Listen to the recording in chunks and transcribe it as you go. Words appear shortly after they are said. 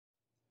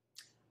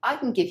I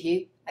can give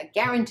you a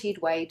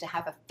guaranteed way to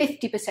have a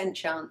 50%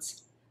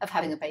 chance of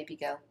having a baby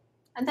girl,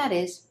 and that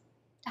is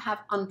to have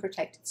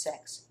unprotected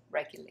sex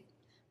regularly.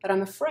 But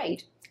I'm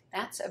afraid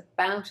that's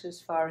about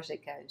as far as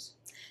it goes.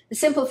 The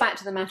simple fact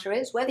of the matter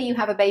is, whether you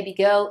have a baby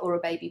girl or a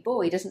baby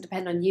boy doesn't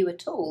depend on you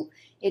at all.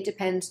 It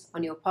depends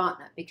on your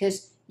partner,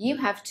 because you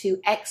have two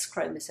X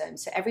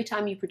chromosomes. So every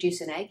time you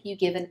produce an egg, you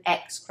give an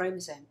X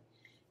chromosome.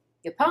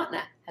 Your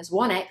partner has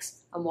one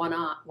X and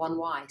one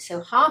Y.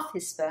 So half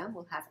his sperm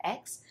will have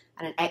X,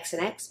 and an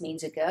X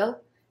means a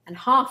girl, and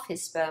half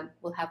his sperm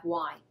will have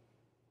Y.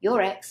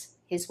 Your X,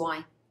 his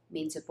Y,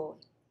 means a boy.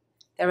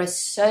 There are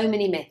so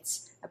many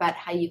myths about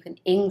how you can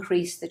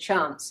increase the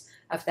chance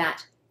of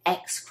that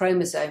X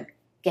chromosome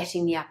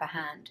getting the upper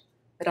hand.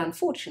 But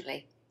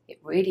unfortunately, it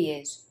really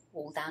is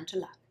all down to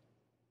luck.